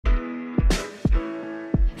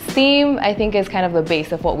STEAM, I think, is kind of the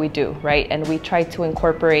base of what we do, right? And we try to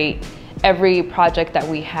incorporate every project that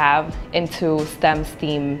we have into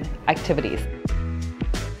STEM activities.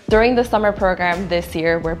 During the summer program this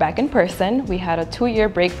year, we're back in person. We had a 2-year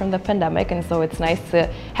break from the pandemic, and so it's nice to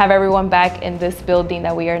have everyone back in this building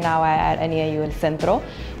that we are now at NEIU and Centro.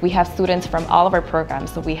 We have students from all of our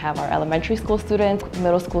programs. So we have our elementary school students,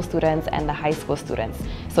 middle school students, and the high school students.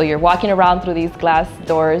 So you're walking around through these glass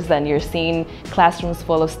doors and you're seeing classrooms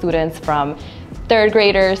full of students from 3rd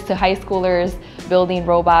graders to high schoolers, building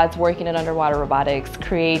robots, working in underwater robotics,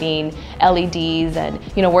 creating LEDs, and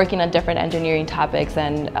working on different engineering topics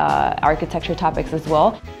and architecture topics as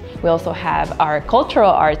well. We also have our cultural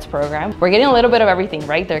arts program. We're getting a little bit of everything,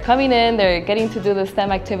 right? They're coming in, they're getting to do the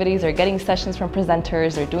STEM activities, they're getting sessions from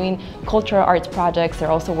presenters, they're doing cultural arts projects,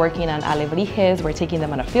 they're also working on alebrijes. We're taking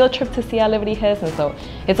them on a field trip to see alebrijes, and so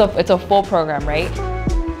it's a full program, right?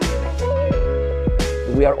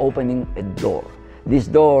 We are opening a door. This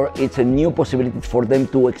door, it's a new possibility for them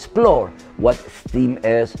to explore what STEAM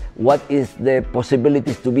is, what is the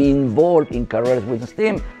possibilities to be involved in careers with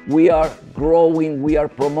STEAM. We are growing, we are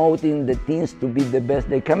promoting the teens to be the best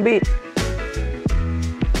they can be.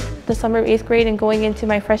 The summer of 8th grade and going into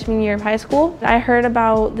my freshman year of high school, I heard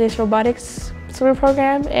about this robotics summer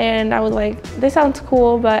program and I was like, this sounds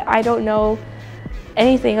cool, but I don't know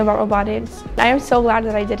anything about robotics. I am so glad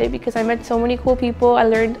that I did it because I met so many cool people. I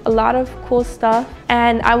learned a lot of cool stuff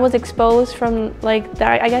and I was exposed from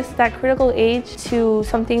that critical age to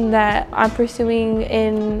something that I'm pursuing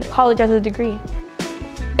in college as a degree.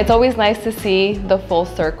 It's always nice to see the full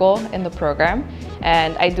circle in the program,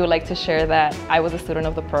 and I do like to share that I was a student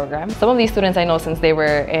of the program. Some of these students I know since they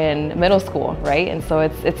were in middle school, right? And so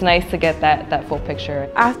it's nice to get that full picture.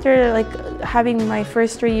 After having my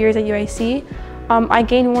first 3 years at UIC, I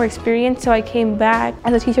gained more experience, so I came back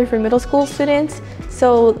as a teacher for middle school students.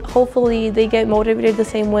 So hopefully they get motivated the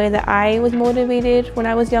same way that I was motivated when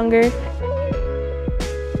I was younger.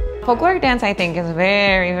 Folkloric dance, I think, is a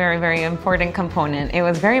very, very, very important component. It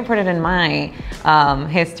was very important in my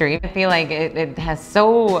history. I feel like it has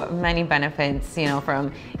so many benefits,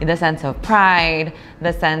 from the sense of pride,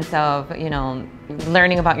 the sense of,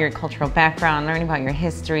 learning about your cultural background, learning about your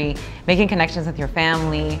history, making connections with your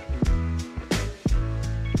family.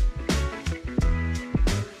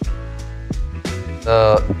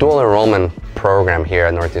 The dual enrollment program here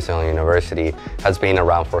at Northeastern University has been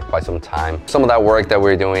around for quite some time. Some of that work that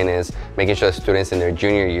we're doing is making sure students in their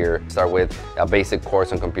junior year start with a basic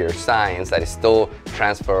course on computer science that is still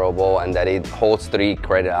transferable and that it holds 3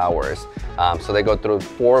 credit hours. So they go through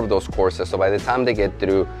 4 of those courses. So by the time they get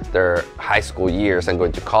through their high school years and go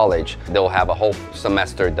into college, they'll have a whole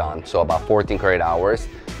semester done. So about 14 credit hours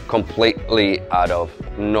completely out of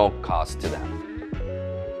no cost to them.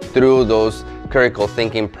 Through those critical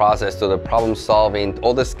thinking process, to the problem solving,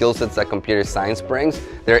 all the skill sets that computer science brings,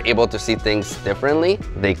 they're able to see things differently.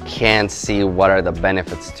 They can see what are the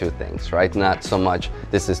benefits to things, right? Not so much,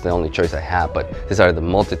 this is the only choice I have, but these are the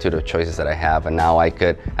multitude of choices that I have, and now I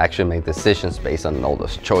could actually make decisions based on all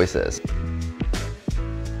those choices.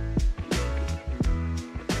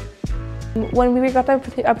 When we got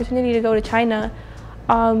the opportunity to go to China,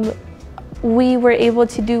 we were able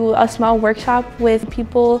to do a small workshop with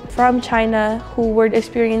people from China who were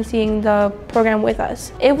experiencing the program with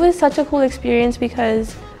us. It was such a cool experience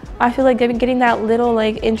because I feel like getting that little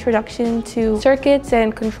introduction to circuits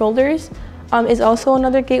and controllers is also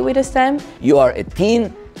another gateway to STEM. You are a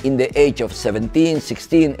teen in the age of 17,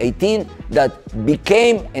 16, 18 that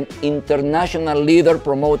became an international leader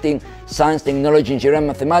promoting science, technology, engineering,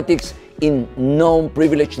 mathematics in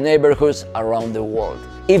non-privileged neighborhoods around the world.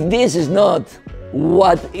 If this is not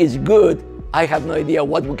what is good, I have no idea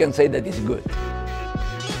what we can say that is good.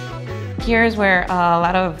 Here's where a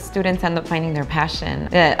lot of students end up finding their passion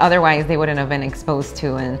that otherwise they wouldn't have been exposed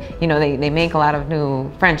to, and they make a lot of new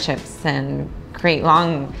friendships and create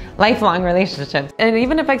lifelong relationships. And it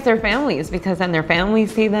even affects their families because then their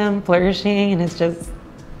families see them flourishing, and it's just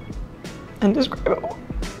indescribable.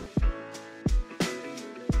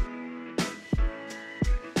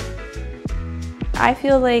 I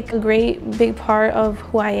feel like a great big part of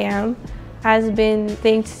who I am has been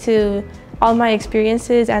thanks to all my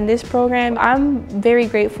experiences and this program. I'm very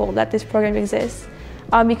grateful that this program exists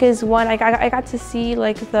because one, I got to see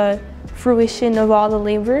the fruition of all the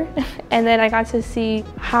labor, and then I got to see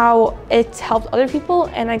how it's helped other people,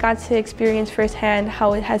 and I got to experience firsthand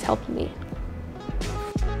how it has helped me.